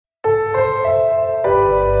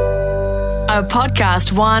A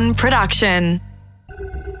Podcast One production.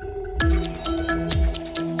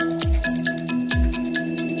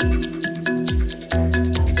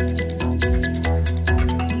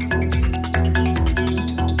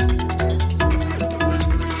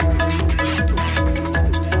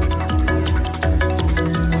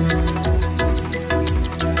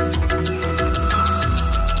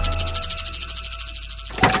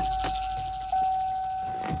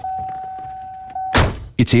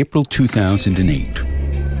 It's April 2008,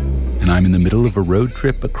 and I'm in the middle of a road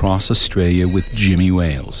trip across Australia with Jimmy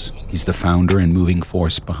Wales. He's the founder and moving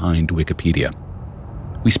force behind Wikipedia.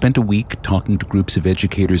 We spent a week talking to groups of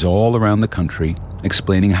educators all around the country,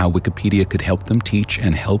 explaining how Wikipedia could help them teach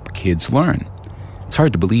and help kids learn. It's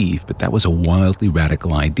hard to believe, but that was a wildly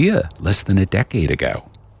radical idea less than a decade ago.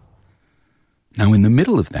 Now, in the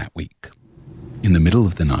middle of that week, in the middle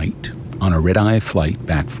of the night, on a red-eye flight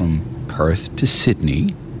back from Perth to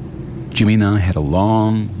Sydney, Jimmy and I had a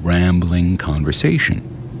long, rambling conversation.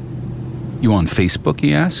 "You on Facebook?"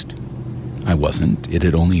 he asked. I wasn't. It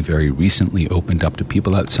had only very recently opened up to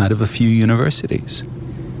people outside of a few universities.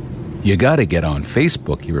 "You gotta get on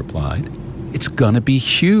Facebook," he replied. "It's gonna be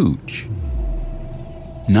huge."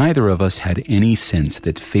 Neither of us had any sense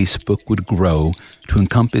that Facebook would grow to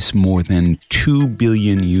encompass more than 2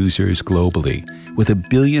 billion users globally, with 1.5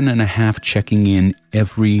 billion checking in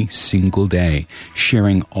every single day,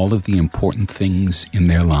 sharing all of the important things in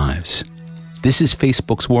their lives. This is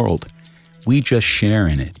Facebook's world. We just share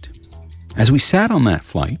in it. As we sat on that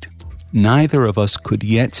flight, neither of us could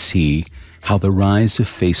yet see how the rise of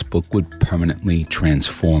Facebook would permanently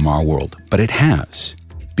transform our world, but it has.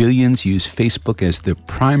 Billions use Facebook as their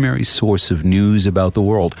primary source of news about the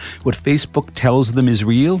world. What Facebook tells them is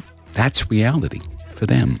real, that's reality for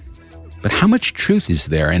them. But how much truth is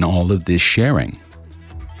there in all of this sharing?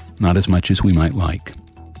 Not as much as we might like.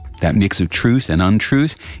 That mix of truth and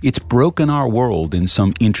untruth, it's broken our world in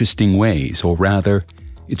some interesting ways, or rather,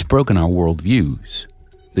 it's broken our worldviews.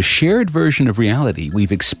 The shared version of reality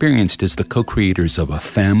we've experienced as the co-creators of a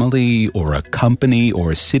family or a company or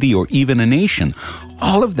a city or even a nation,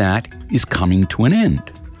 all of that is coming to an end.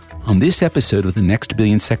 On this episode of The Next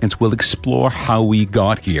Billion Seconds, we'll explore how we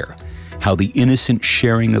got here, how the innocent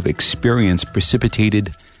sharing of experience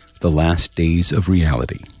precipitated the last days of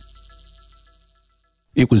reality.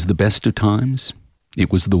 It was the best of times.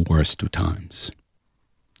 It was the worst of times.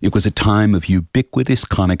 It was a time of ubiquitous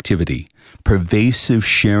connectivity, pervasive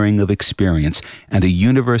sharing of experience, and a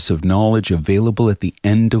universe of knowledge available at the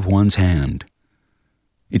end of one's hand.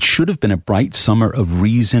 It should have been a bright summer of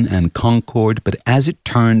reason and concord, but as it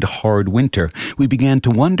turned hard winter, we began to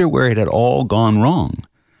wonder where it had all gone wrong,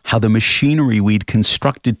 how the machinery we'd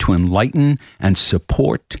constructed to enlighten and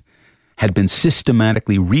support had been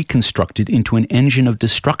systematically reconstructed into an engine of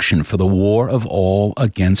destruction for the war of all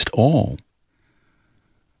against all.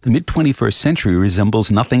 The mid-21st century resembles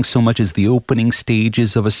nothing so much as the opening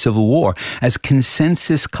stages of a civil war, as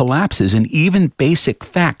consensus collapses and even basic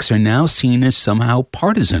facts are now seen as somehow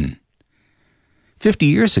partisan. 50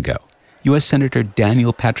 years ago, U.S. Senator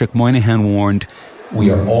Daniel Patrick Moynihan warned, "We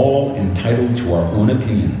are all entitled to our own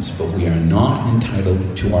opinions, but we are not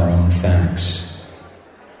entitled to our own facts."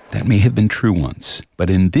 That may have been true once, but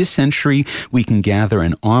in this century, we can gather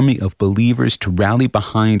an army of believers to rally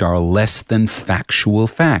behind our less than factual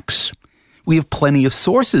facts. We have plenty of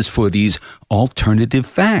sources for these alternative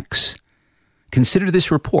facts. Consider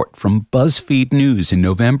this report from BuzzFeed News in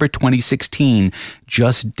November 2016,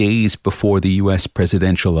 just days before the U.S.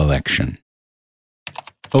 presidential election.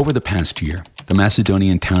 Over the past year, the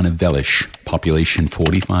Macedonian town of Velish, population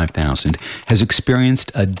 45,000, has experienced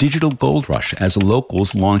a digital gold rush as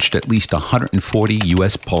locals launched at least 140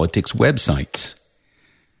 U.S. politics websites.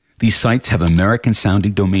 These sites have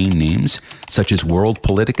American-sounding domain names such as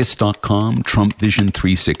worldpoliticus.com,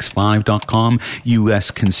 trumpvision365.com,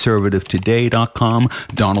 usconservativetoday.com,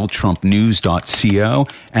 donaldtrumpnews.co,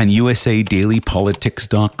 and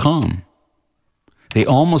usadailypolitics.com. They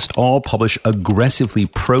almost all publish aggressively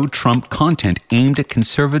pro-Trump content aimed at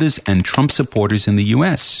conservatives and Trump supporters in the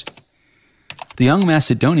U.S. The young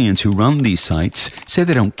Macedonians who run these sites say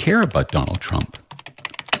they don't care about Donald Trump.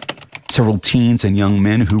 Several teens and young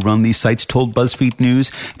men who run these sites told BuzzFeed News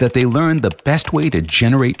that they learned the best way to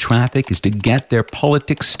generate traffic is to get their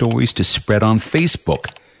politics stories to spread on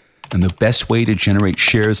Facebook. And the best way to generate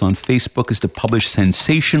shares on Facebook is to publish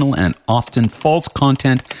sensational and often false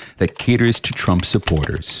content that caters to Trump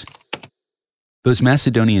supporters. Those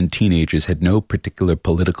Macedonian teenagers had no particular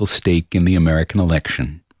political stake in the American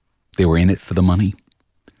election. They were in it for the money.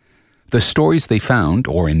 The stories they found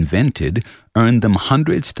or invented earned them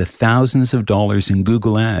hundreds to thousands of dollars in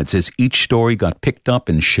Google ads as each story got picked up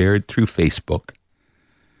and shared through Facebook.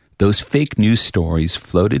 Those fake news stories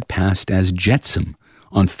floated past as jetsam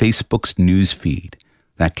on Facebook's news feed,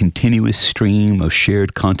 that continuous stream of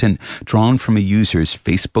shared content drawn from a user's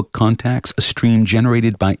Facebook contacts, a stream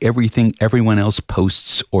generated by everything everyone else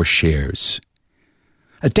posts or shares.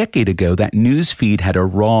 A decade ago, that news feed had a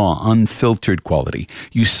raw, unfiltered quality.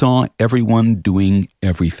 You saw everyone doing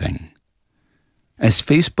everything. As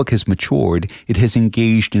Facebook has matured, it has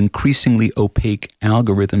engaged increasingly opaque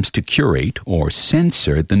algorithms to curate or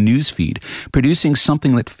censor the news feed, producing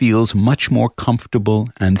something that feels much more comfortable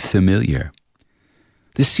and familiar.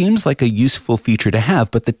 This seems like a useful feature to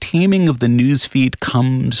have, but the taming of the news feed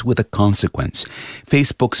comes with a consequence.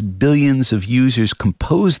 Facebook's billions of users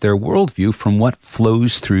compose their worldview from what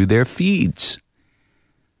flows through their feeds.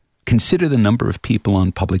 Consider the number of people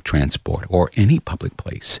on public transport or any public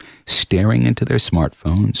place staring into their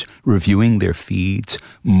smartphones, reviewing their feeds,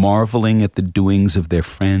 marveling at the doings of their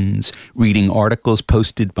friends, reading articles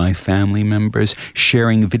posted by family members,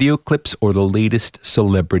 sharing video clips or the latest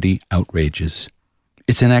celebrity outrages.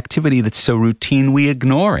 It's an activity that's so routine we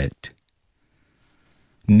ignore it.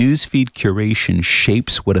 Newsfeed curation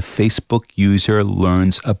shapes what a Facebook user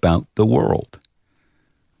learns about the world.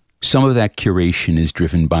 Some of that curation is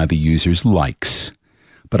driven by the user's likes,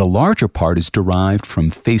 but a larger part is derived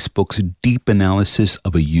from Facebook's deep analysis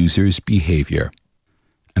of a user's behavior.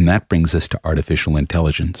 And that brings us to artificial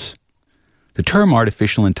intelligence. The term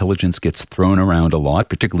artificial intelligence gets thrown around a lot,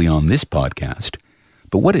 particularly on this podcast,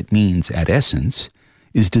 but what it means at essence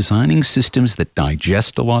is designing systems that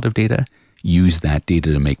digest a lot of data, use that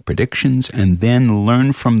data to make predictions, and then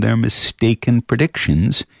learn from their mistaken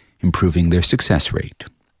predictions, improving their success rate.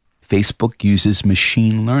 Facebook uses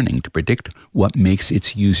machine learning to predict what makes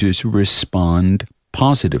its users respond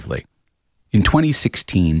positively. In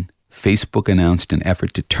 2016, Facebook announced an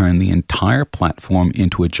effort to turn the entire platform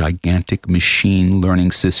into a gigantic machine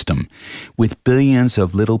learning system with billions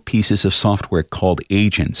of little pieces of software called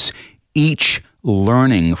agents, each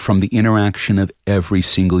learning from the interaction of every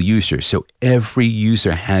single user. So every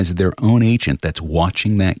user has their own agent that's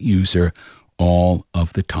watching that user all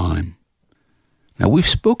of the time. Now, we've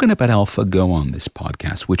spoken about AlphaGo on this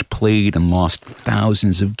podcast, which played and lost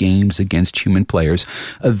thousands of games against human players,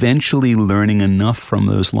 eventually learning enough from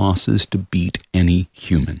those losses to beat any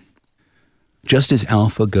human. Just as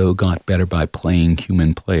AlphaGo got better by playing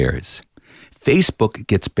human players, Facebook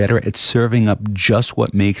gets better at serving up just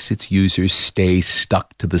what makes its users stay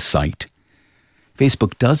stuck to the site.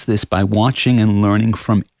 Facebook does this by watching and learning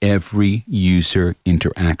from every user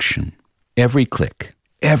interaction. Every click,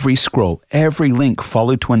 every scroll, every link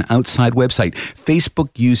followed to an outside website. Facebook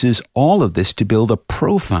uses all of this to build a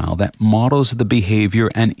profile that models the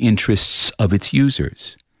behavior and interests of its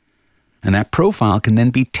users. And that profile can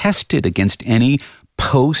then be tested against any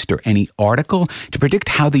post or any article to predict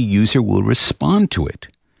how the user will respond to it.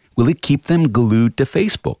 Will it keep them glued to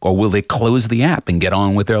Facebook, or will they close the app and get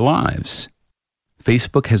on with their lives?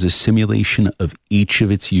 Facebook has a simulation of each of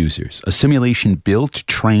its users, a simulation built,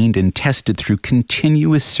 trained, and tested through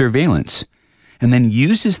continuous surveillance, and then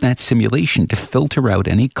uses that simulation to filter out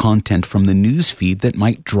any content from the news feed that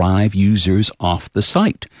might drive users off the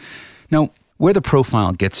site. Now, where the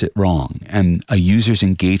profile gets it wrong and a user's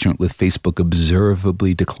engagement with Facebook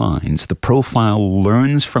observably declines, the profile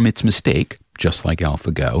learns from its mistake, just like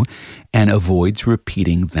AlphaGo, and avoids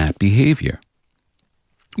repeating that behavior.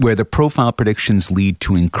 Where the profile predictions lead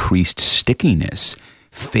to increased stickiness,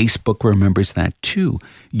 Facebook remembers that too,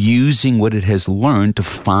 using what it has learned to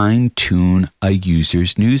fine-tune a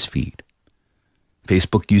user's newsfeed.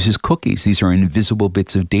 Facebook uses cookies. These are invisible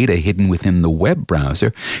bits of data hidden within the web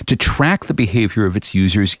browser to track the behavior of its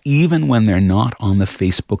users even when they're not on the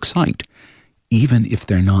Facebook site, even if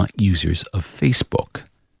they're not users of Facebook.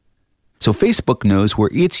 So Facebook knows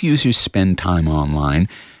where its users spend time online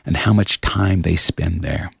and how much time they spend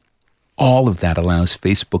there. All of that allows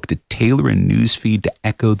Facebook to tailor a newsfeed to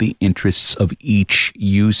echo the interests of each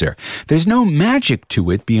user. There's no magic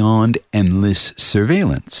to it beyond endless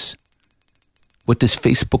surveillance. What does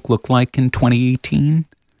Facebook look like in 2018?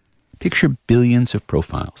 Picture billions of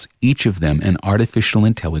profiles, each of them an artificial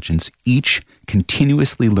intelligence, each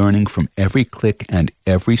continuously learning from every click and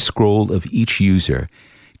every scroll of each user,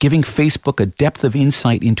 giving Facebook a depth of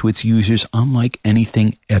insight into its users unlike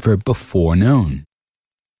anything ever before known.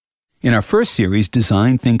 In our first series,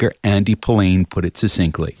 design thinker Andy Polaine put it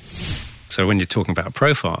succinctly. So when you're talking about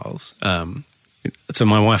profiles, So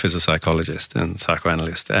my wife is a psychologist and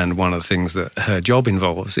psychoanalyst, and one of the things that her job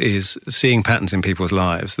involves is seeing patterns in people's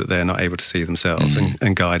lives that they're not able to see themselves,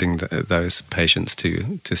 and guiding those patients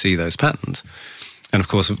to see those patterns. And of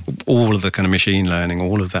course, all of the kind of machine learning,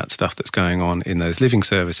 all of that stuff that's going on in those living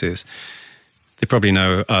services, they probably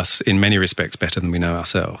know us in many respects better than we know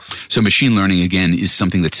ourselves. So machine learning, again, is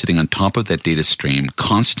something that's sitting on top of that data stream,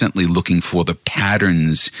 constantly looking for the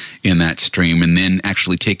patterns in that stream, and then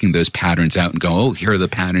actually taking those patterns out and go, oh, here are the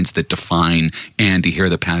patterns that define Andy, here are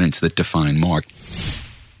the patterns that define Mark.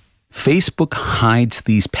 Facebook hides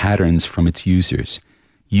these patterns from its users,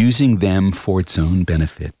 using them for its own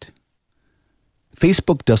benefit.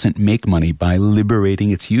 Facebook doesn't make money by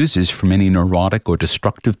liberating its users from any neurotic or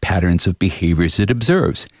destructive patterns of behaviors it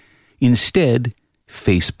observes. Instead,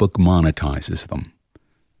 Facebook monetizes them.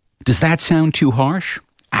 Does that sound too harsh?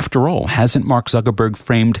 After all, hasn't Mark Zuckerberg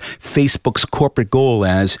framed Facebook's corporate goal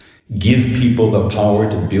as give people the power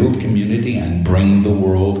to build community and bring the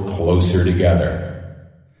world closer together?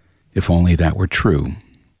 If only that were true.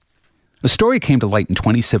 A story came to light in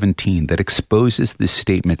 2017 that exposes this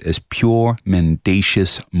statement as pure,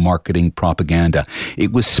 mendacious marketing propaganda.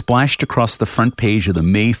 It was splashed across the front page of the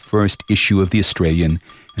May 1st issue of The Australian,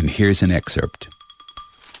 and here's an excerpt.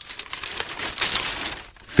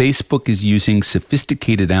 Facebook is using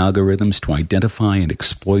sophisticated algorithms to identify and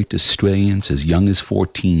exploit Australians as young as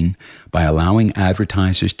 14 by allowing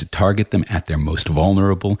advertisers to target them at their most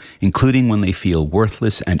vulnerable, including when they feel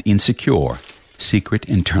worthless and insecure. Secret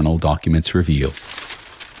internal documents reveal.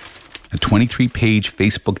 A 23-page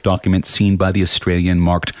Facebook document seen by The Australian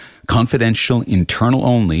marked confidential, internal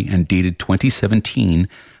only, and dated 2017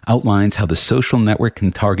 outlines how the social network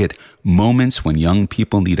can target moments when young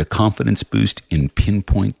people need a confidence boost in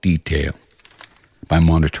pinpoint detail. By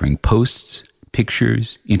monitoring posts,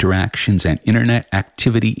 pictures, interactions, and internet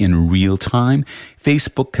activity in real time,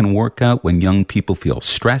 Facebook can work out when young people feel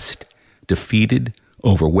stressed, defeated,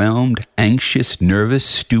 overwhelmed, anxious, nervous,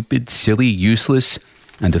 stupid, silly, useless,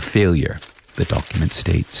 and a failure, the document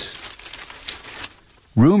states.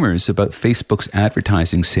 Rumors about Facebook's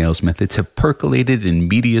advertising sales methods have percolated in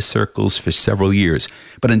media circles for several years,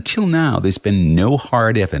 but until now there's been no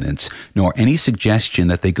hard evidence nor any suggestion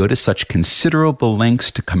that they go to such considerable lengths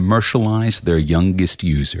to commercialize their youngest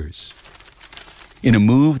users. In a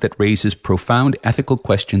move that raises profound ethical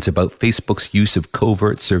questions about Facebook's use of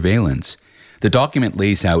covert surveillance, the document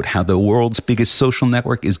lays out how the world's biggest social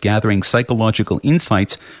network is gathering psychological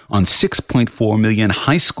insights on 6.4 million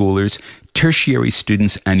high schoolers, tertiary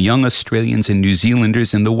students, and young Australians and New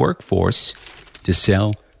Zealanders in the workforce to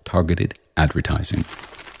sell targeted advertising.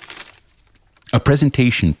 A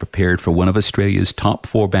presentation prepared for one of Australia's top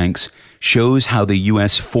 4 banks shows how the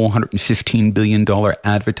US $415 billion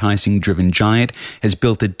advertising-driven giant has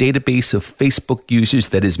built a database of Facebook users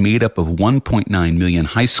that is made up of 1.9 million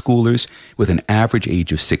high schoolers with an average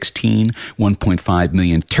age of 16, 1.5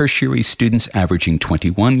 million tertiary students averaging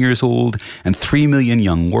 21 years old, and 3 million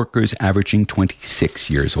young workers averaging 26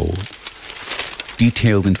 years old.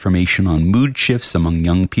 Detailed information on mood shifts among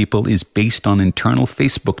young people is based on internal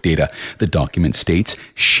Facebook data, the document states,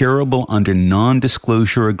 shareable under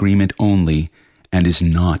non-disclosure agreement only, and is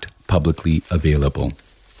not publicly available.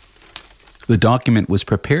 The document was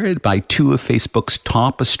prepared by 2 of Facebook's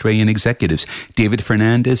top Australian executives, David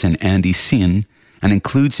Fernandez and Andy Sin, and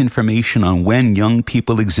includes information on when young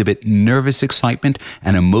people exhibit nervous excitement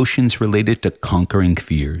and emotions related to conquering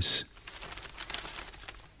fears.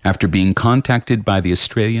 After being contacted by The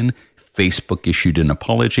Australian, Facebook issued an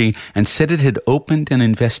apology and said it had opened an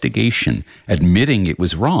investigation, admitting it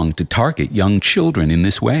was wrong to target young children in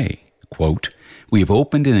this way. Quote, "We have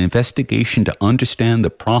opened an investigation to understand the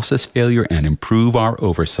process failure and improve our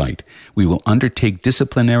oversight. We will undertake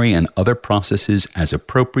disciplinary and other processes as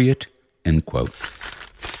appropriate." End quote.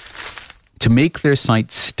 To make their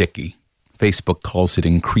site sticky, Facebook calls it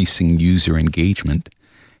increasing user engagement.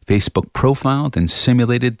 Facebook profiled and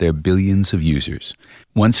simulated their billions of users.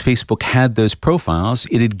 Once Facebook had those profiles,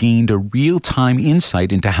 it had gained a real-time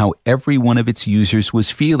insight into how every one of its users was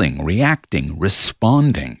feeling, reacting,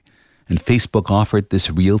 responding. And Facebook offered this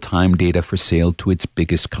real-time data for sale to its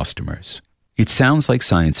biggest customers. It sounds like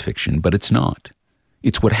science fiction, but it's not.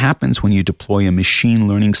 It's what happens when you deploy a machine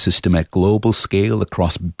learning system at global scale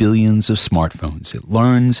across billions of smartphones. It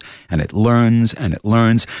learns, and it learns, and it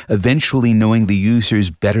learns, eventually knowing the users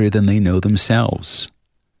better than they know themselves.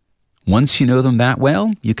 Once you know them that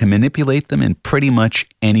well, you can manipulate them in pretty much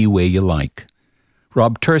any way you like.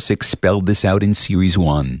 Rob Tercek spelled this out in Series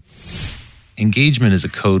 1. Engagement is a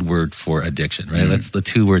code word for addiction, right? That's the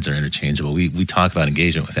 2 words are interchangeable. We talk about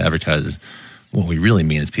engagement with advertisers what we really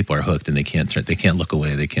mean is people are hooked and they can't look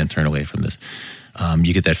away. They can't turn away from this.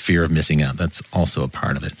 You get that fear of missing out. That's also a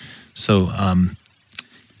part of it. So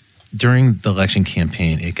during the election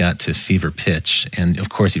campaign, it got to fever pitch. And of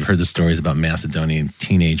course, you've heard the stories about Macedonian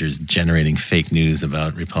teenagers generating fake news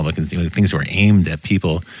about Republicans, things that were aimed at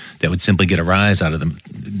people that would simply get a rise out of them.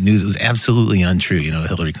 News was absolutely untrue.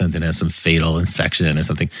 Hillary Clinton has some fatal infection or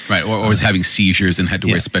something. Right, or was having seizures and had to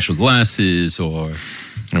wear special glasses or...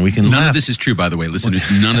 And we can None of this is true, by the way, listeners.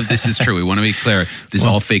 None of this is true. We want to be clear. This is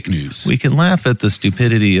all fake news. We can laugh at the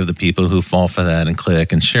stupidity of the people who fall for that and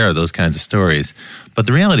click and share those kinds of stories. But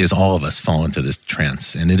the reality is all of us fall into this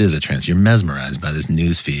trance, and it is a trance. You're mesmerized by this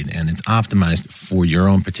news feed, and it's optimized for your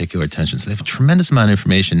own particular attention. So they have a tremendous amount of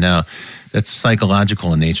information now that's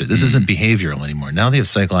psychological in nature. This isn't behavioral anymore. Now they have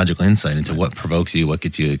psychological insight into what provokes you, what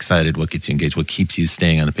gets you excited, what gets you engaged, what keeps you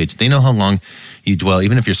staying on the page. They know how long you dwell.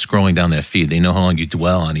 Even if you're scrolling down that feed, they know how long you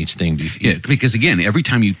dwell on each thing. Yeah, because again, every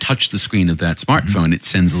time you touch the screen of that smartphone, it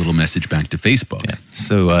sends a little message back to Facebook. Yeah.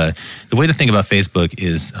 So the way to think about Facebook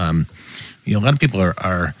is, a lot of people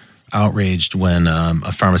are outraged when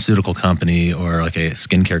a pharmaceutical company or like a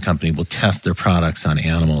skincare company will test their products on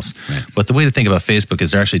animals. Right. But the way to think about Facebook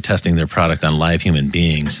is they're actually testing their product on live human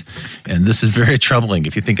beings. And this is very troubling.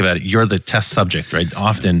 If you think about it, you're the test subject, right?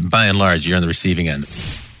 Often, by and large, you're on the receiving end.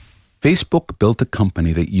 Facebook built a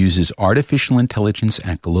company that uses artificial intelligence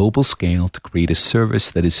at global scale to create a service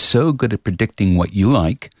that is so good at predicting what you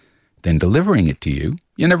like, then delivering it to you,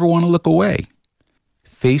 you never want to look away.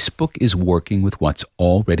 Facebook is working with what's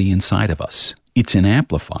already inside of us. It's an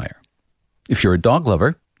amplifier. If you're a dog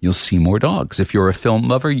lover, you'll see more dogs. If you're a film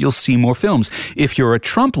lover, you'll see more films. If you're a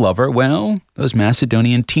Trump lover, well, those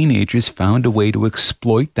Macedonian teenagers found a way to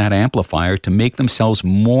exploit that amplifier to make themselves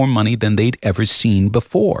more money than they'd ever seen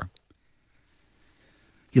before.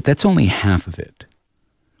 Yet that's only half of it.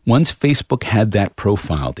 Once Facebook had that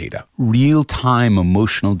profile data, real-time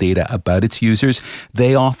emotional data about its users,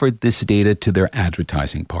 they offered this data to their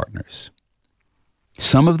advertising partners.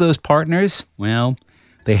 Some of those partners, well,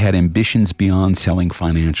 they had ambitions beyond selling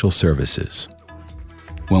financial services.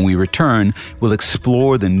 When we return, we'll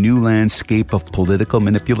explore the new landscape of political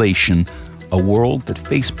manipulation, a world that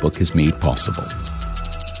Facebook has made possible.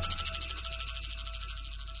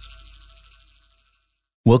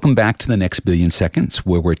 Welcome back to The Next Billion Seconds,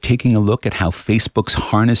 where we're taking a look at how Facebook's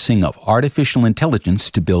harnessing of artificial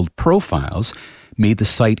intelligence to build profiles made the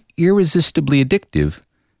site irresistibly addictive,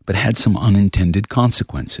 but had some unintended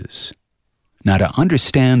consequences. Now, to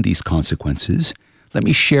understand these consequences, let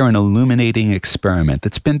me share an illuminating experiment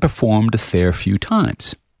that's been performed a fair few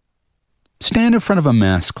times. Stand in front of a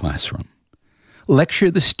maths classroom.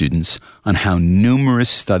 Lecture the students on how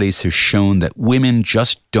numerous studies have shown that women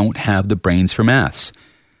just don't have the brains for maths,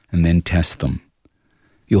 and then test them.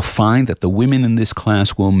 You'll find that the women in this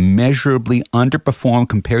class will measurably underperform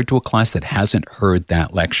compared to a class that hasn't heard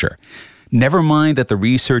that lecture. Never mind that the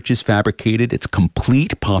research is fabricated, it's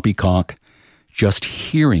complete poppycock. Just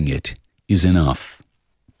hearing it is enough.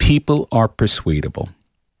 People are persuadable.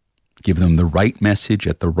 Give them the right message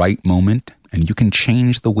at the right moment, and you can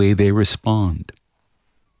change the way they respond.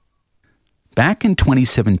 Back in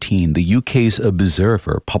 2017, the UK's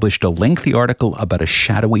Observer published a lengthy article about a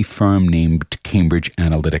shadowy firm named Cambridge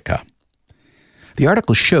Analytica. The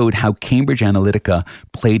article showed how Cambridge Analytica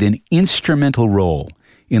played an instrumental role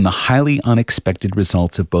in the highly unexpected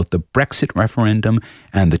results of both the Brexit referendum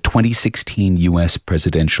and the 2016 US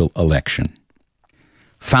presidential election.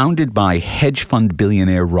 Founded by hedge fund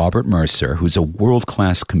billionaire Robert Mercer, who's a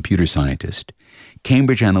world-class computer scientist,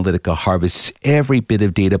 Cambridge Analytica harvests every bit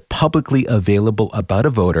of data publicly available about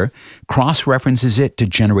a voter, cross-references it to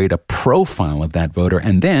generate a profile of that voter,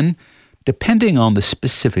 and then, depending on the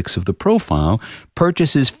specifics of the profile,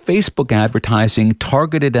 purchases Facebook advertising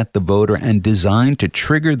targeted at the voter and designed to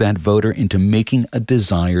trigger that voter into making a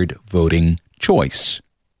desired voting choice.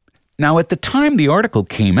 Now, at the time the article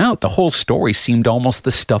came out, the whole story seemed almost the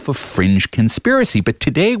stuff of fringe conspiracy, but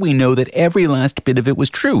today we know that every last bit of it was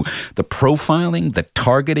true. The profiling, the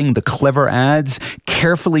targeting, the clever ads,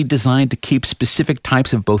 carefully designed to keep specific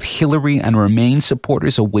types of both Hillary and Remain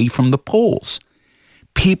supporters away from the polls.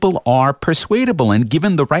 People are persuadable, and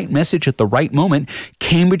given the right message at the right moment,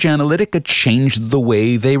 Cambridge Analytica changed the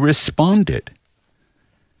way they responded.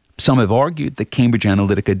 Some have argued that Cambridge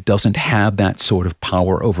Analytica doesn't have that sort of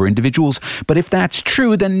power over individuals, but if that's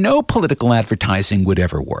true, then no political advertising would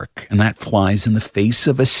ever work, and that flies in the face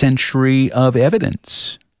of a century of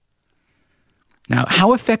evidence. Now,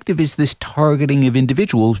 how effective is this targeting of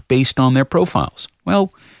individuals based on their profiles?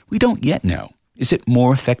 Well, we don't yet know. Is it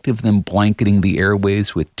more effective than blanketing the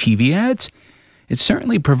airwaves with TV ads? It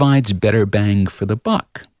certainly provides better bang for the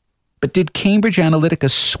buck. But did Cambridge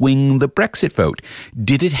Analytica swing the Brexit vote?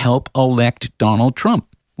 Did it help elect Donald Trump?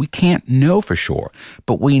 We can't know for sure,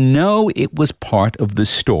 but we know it was part of the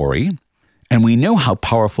story, and we know how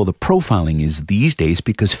powerful the profiling is these days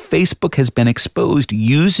because Facebook has been exposed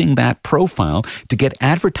using that profile to get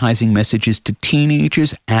advertising messages to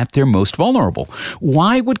teenagers at their most vulnerable.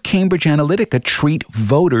 Why would Cambridge Analytica treat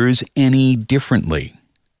voters any differently?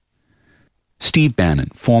 Steve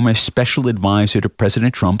Bannon, former special advisor to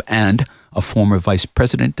President Trump and a former vice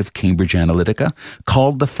president of Cambridge Analytica,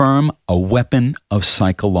 called the firm a weapon of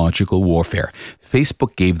psychological warfare.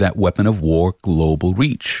 Facebook gave that weapon of war global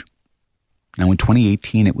reach. Now, in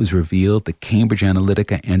 2018, it was revealed that Cambridge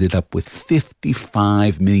Analytica ended up with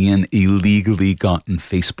 55 million illegally gotten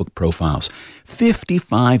Facebook profiles.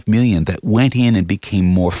 55 million that went in and became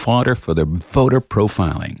more fodder for their voter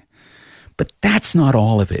profiling. But that's not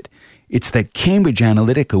all of it. It's that Cambridge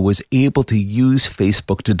Analytica was able to use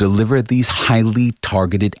Facebook to deliver these highly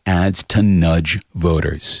targeted ads to nudge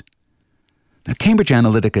voters. Now, Cambridge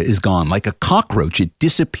Analytica is gone. Like a cockroach, it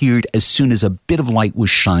disappeared as soon as a bit of light was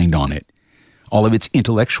shined on it. All of its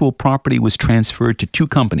intellectual property was transferred to two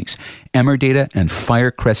companies, Emerdata and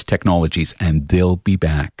Firecrest Technologies, and they'll be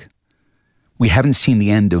back. We haven't seen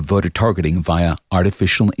the end of voter targeting via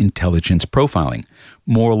artificial intelligence profiling.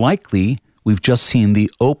 More likely, we've just seen the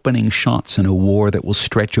opening shots in a war that will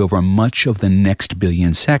stretch over much of the next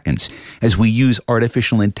billion seconds as we use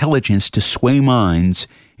artificial intelligence to sway minds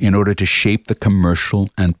in order to shape the commercial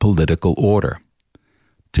and political order,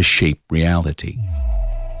 to shape reality.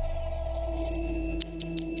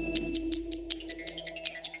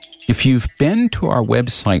 If you've been to our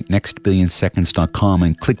website, nextbillionseconds.com,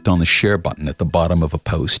 and clicked on the share button at the bottom of a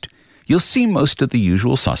post, you'll see most of the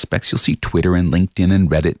usual suspects. You'll see Twitter and LinkedIn and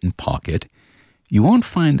Reddit and Pocket. You won't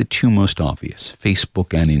find the two most obvious,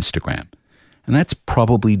 Facebook and Instagram. And that's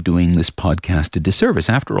probably doing this podcast a disservice.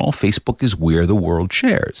 After all, Facebook is where the world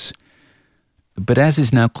shares. But as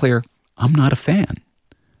is now clear, I'm not a fan.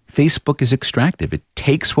 Facebook is extractive. It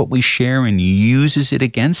takes what we share and uses it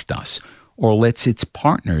against us, or lets its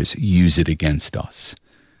partners use it against us.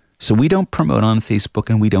 So we don't promote on Facebook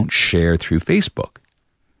and we don't share through Facebook.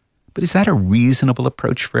 But is that a reasonable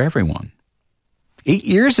approach for everyone? 8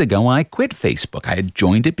 years ago, I quit Facebook. I had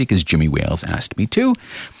joined it because Jimmy Wales asked me to,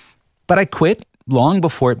 but I quit long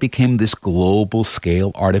before it became this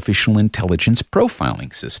global-scale artificial intelligence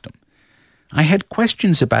profiling system. I had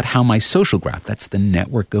questions about how my social graph, that's the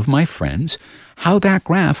network of my friends, how that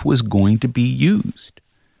graph was going to be used.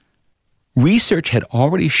 Research had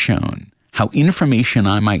already shown how information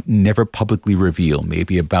I might never publicly reveal,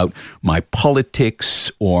 maybe about my politics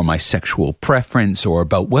or my sexual preference or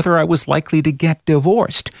about whether I was likely to get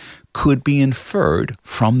divorced, could be inferred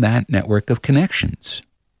from that network of connections.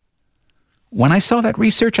 When I saw that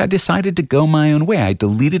research, I decided to go my own way. I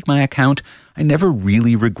deleted my account. I never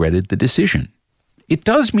really regretted the decision. It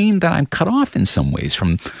does mean that I'm cut off in some ways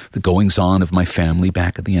from the goings-on of my family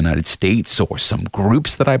back in the United States or some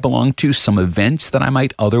groups that I belong to, some events that I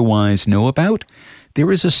might otherwise know about. There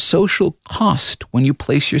is a social cost when you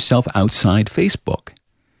place yourself outside Facebook.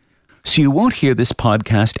 So you won't hear this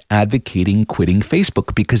podcast advocating quitting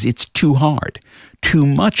Facebook because it's too hard. Too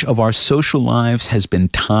much of our social lives has been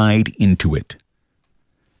tied into it.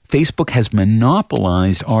 Facebook has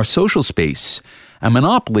monopolized our social space, and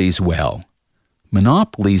monopolies, well,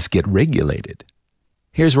 monopolies get regulated.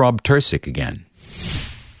 Here's Rob Tercek again.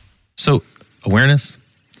 So awareness,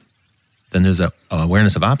 then there's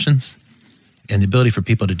awareness of options, and the ability for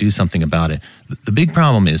people to do something about it. The big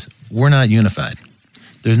problem is we're not unified.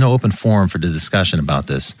 There's no open forum for the discussion about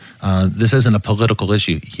this. This isn't a political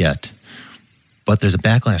issue yet, but there's a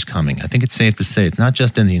backlash coming. I think it's safe to say it's not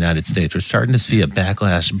just in the United States. We're starting to see a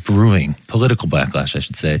backlash brewing, political backlash, I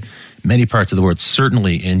should say, many parts of the world,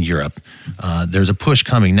 certainly in Europe. There's a push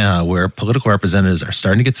coming now where political representatives are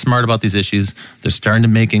starting to get smart about these issues. They're starting to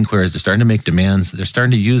make inquiries. They're starting to make demands. They're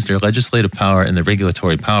starting to use their legislative power and their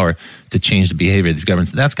regulatory power to change the behavior of these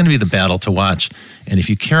governments. That's going to be the battle to watch. And if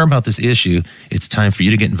you care about this issue, it's time for you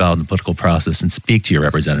to get involved in the political process and speak to your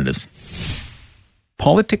representatives.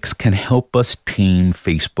 Politics can help us tame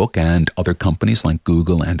Facebook and other companies like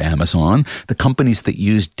Google and Amazon, the companies that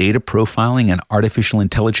use data profiling and artificial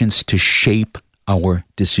intelligence to shape our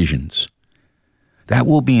decisions. That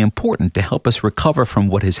will be important to help us recover from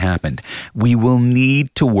what has happened. We will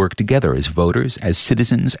need to work together as voters, as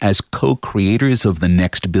citizens, as co-creators of the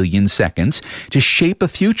next billion seconds to shape a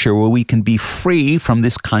future where we can be free from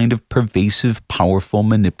this kind of pervasive, powerful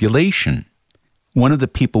manipulation. One of the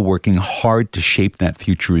people working hard to shape that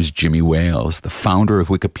future is Jimmy Wales, the founder of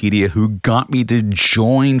Wikipedia, who got me to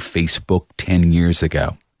join Facebook 10 years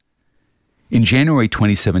ago. In January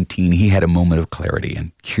 2017, he had a moment of clarity,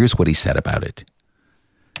 and here's what he said about it.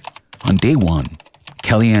 On day one,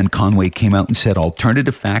 Kellyanne Conway came out and said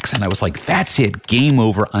alternative facts, and I was like, that's it, game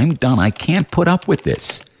over, I'm done, I can't put up with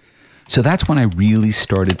this. So that's when I really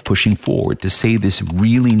started pushing forward to say this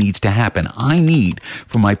really needs to happen. I need,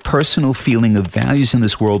 for my personal feeling of values in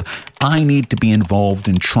this world, I need to be involved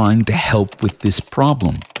in trying to help with this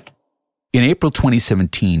problem. In April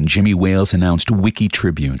 2017, Jimmy Wales announced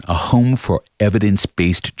WikiTribune, a home for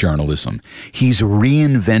evidence-based journalism. He's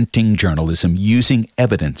reinventing journalism using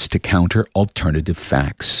evidence to counter alternative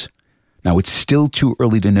facts. Now, it's still too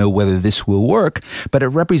early to know whether this will work, but it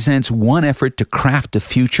represents one effort to craft a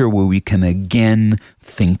future where we can again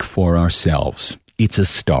think for ourselves. It's a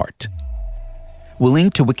start. We'll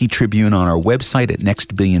link to WikiTribune on our website at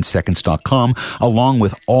nextbillionseconds.com, along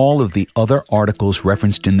with all of the other articles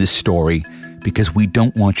referenced in this story, because we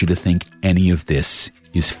don't want you to think any of this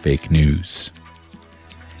is fake news.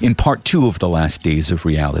 In part 2 of The Last Days of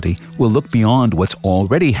Reality, we'll look beyond what's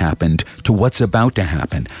already happened to what's about to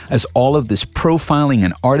happen, as all of this profiling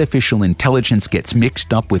and artificial intelligence gets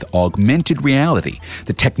mixed up with augmented reality,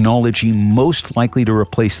 the technology most likely to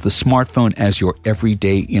replace the smartphone as your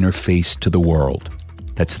everyday interface to the world.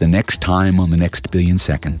 That's the next time on The Next Billion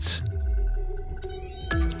Seconds.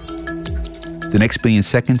 The Next Billion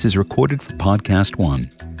Seconds is recorded for Podcast One.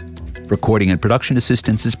 Recording and production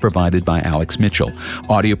assistance is provided by Alex Mitchell.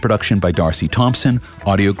 Audio production by Darcy Thompson.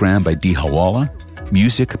 Audiogram by Dee Hawala.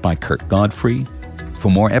 Music by Kurt Godfrey.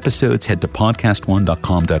 For more episodes, head to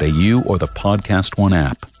podcastone.com.au or the Podcast One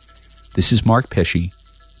app. This is Mark Pesce,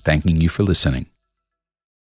 thanking you for listening.